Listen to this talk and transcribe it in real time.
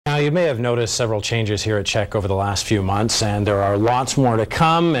Now, you may have noticed several changes here at CHEK over the last few months, and there are lots more to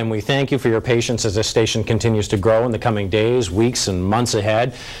come, and we thank you for your patience as this station continues to grow in the coming days, weeks, and months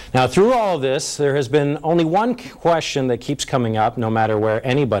ahead. Now, through all of this, there has been only one question that keeps coming up no matter where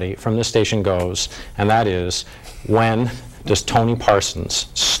anybody from this station goes, and that is, when does Tony Parsons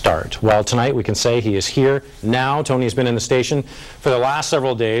start? Well, tonight we can say he is here now. Tony has been in the station for the last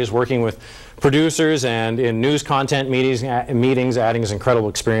several days working with producers and in news content meetings, adding his incredible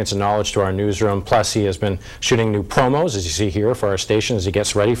experience and knowledge to our newsroom. Plus, he has been shooting new promos, as you see here, for our station as he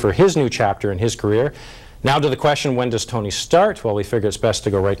gets ready for his new chapter in his career. Now to the question, when does Tony start? Well, we figure it's best to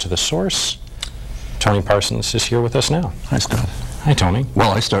go right to the source. Tony Parsons is here with us now. Hi, Scott. Hi, Tony.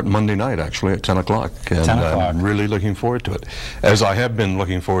 Well, I start Monday night, actually, at 10 o'clock, and 10 o'clock. I'm really looking forward to it, as I have been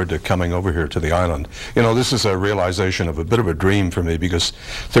looking forward to coming over here to the island. You know, this is a realization of a bit of a dream for me, because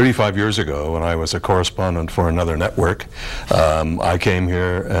 35 years ago, when I was a correspondent for another network, I came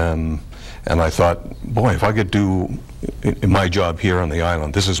here and I thought, boy, if I could do my job here on the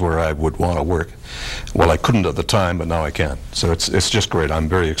island, this is where I would want to work. Well, I couldn't at the time, but now I can. So it's just great. I'm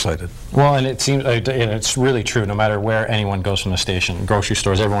very excited. Well, and it seems, and it's really true, no matter where anyone goes from the station, grocery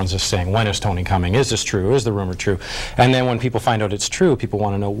stores, everyone's just saying, when is Tony coming? Is this true? Is the rumor true? And then when people find out it's true, people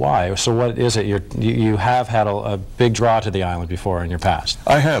want to know why. So what is it? You have had a big draw to the island before in your past.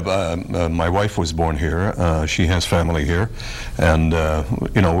 I have. My wife was born here. She has family here. And,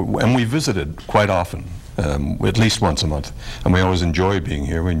 you know, and we visited quite often. At least once a month, and we always enjoyed being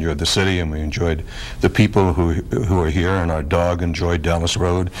here. We enjoyed the city, and we enjoyed the people who are here, and our dog enjoyed Dallas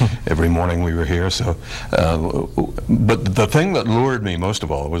Road. Every morning we were here. So, but the thing that lured me most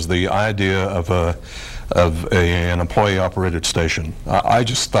of all was the idea of an employee-operated station. I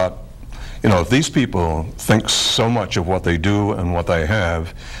just thought, you know, if these people think so much of what they do and what they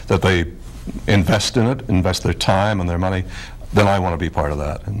have, that they invest in it, invest their time and their money, then I want to be part of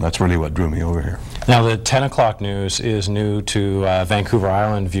that, and that's really what drew me over here. Now, the 10 o'clock news is new to Vancouver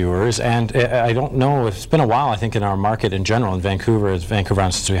Island viewers, and I don't know, it's been a while, I think, in our market in general, in Vancouver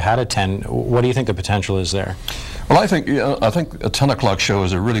Island, since we had a 10. What do you think the potential is there? Well, I think a 10 o'clock show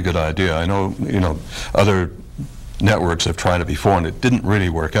is a really good idea. I know, you know, other networks have tried it before and it didn't really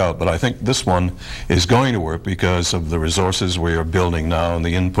work out, but I think this one is going to work because of the resources we are building now and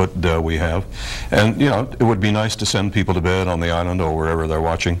the input we have. And, you know, it would be nice to send people to bed on the island or wherever they're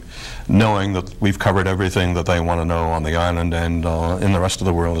watching, knowing that we've covered everything that they want to know on the island and in the rest of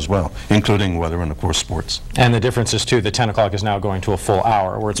the world as well, including weather and, of course, sports. And the difference is, too, the 10 o'clock is now going to a full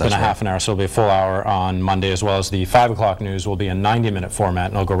hour, where it's been a half an hour, so it'll be a full hour on Monday, as well as the 5 o'clock news will be a 90-minute format,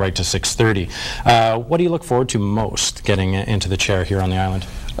 and it'll go right to 6:30. What do you look forward to most getting into the chair here on the island?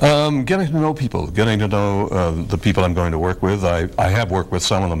 Getting to know people, getting to know the people I'm going to work with. I have worked with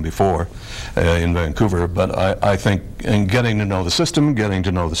some of them before in Vancouver, but I think in getting to know the system, getting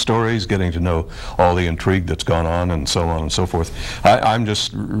to know the stories, getting to know all the intrigue that's gone on and so on and so forth, I'm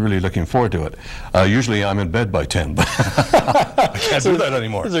just really looking forward to it. Usually I'm in bed by 10, but I can't do that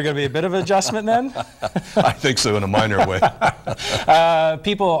anymore. Is there going to be a bit of adjustment then? I think so, in a minor way.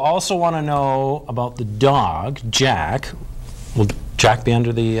 People also want to know about the dog, Jack. Will Jack be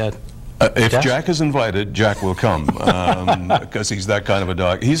under the if desk? Jack is invited, Jack will come, because he's that kind of a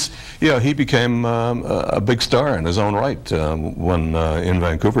dog. He became a big star in his own right when in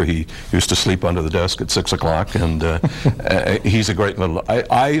Vancouver. He used to sleep under the desk at 6 o'clock, and he's a great little.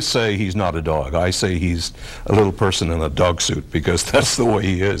 I say he's not a dog. I say he's a little person in a dog suit, because that's the way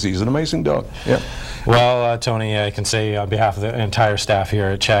he is. He's an amazing dog. Yeah. Well, Tony, I can say on behalf of the entire staff here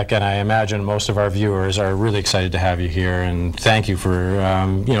at CHEK, and I imagine most of our viewers are really excited to have you here, and thank you for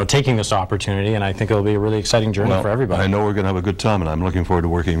you know, taking this opportunity, and I think it'll be a really exciting journey for everybody. I know we're going to have a good time, and I'm looking forward to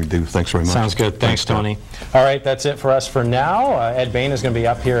working with you. Thanks very much. Sounds good. Thanks, Tony. All right, that's it for us for now. Ed Bain is going to be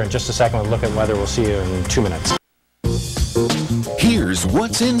up here in just a second with a look at weather. We'll see you in 2 minutes. Here's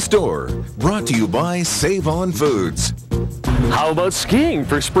what's in store, brought to you by Save On Foods. How about skiing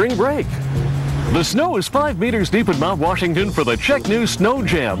for spring break? The snow is 5 meters deep in Mount Washington for the CHEK New Snow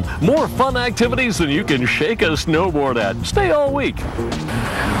Jam. More fun activities than you can shake a snowboard at. Stay all week.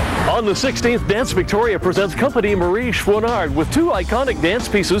 On the 16th, Dance Victoria presents Compagnie Marie Chouinard with 2 iconic dance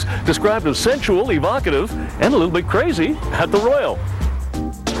pieces described as sensual, evocative, and a little bit crazy at the Royal.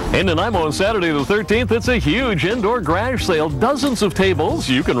 In Nanaimo on Saturday the 13th, it's a huge indoor garage sale. Dozens of tables,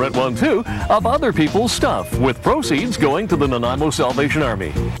 you can rent one too, of other people's stuff, with proceeds going to the Nanaimo Salvation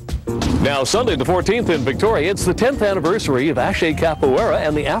Army. Now, Sunday the 14th in Victoria, it's the 10th anniversary of Ashe Capoeira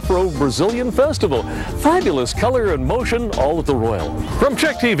and the Afro-Brazilian Festival. Fabulous color and motion, all at the Royal. From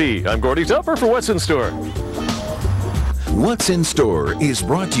CHEK-TV, I'm Gordy Tupper for What's in Store. What's in Store is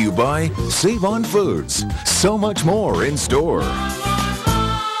brought to you by Save On Foods. So much more in store.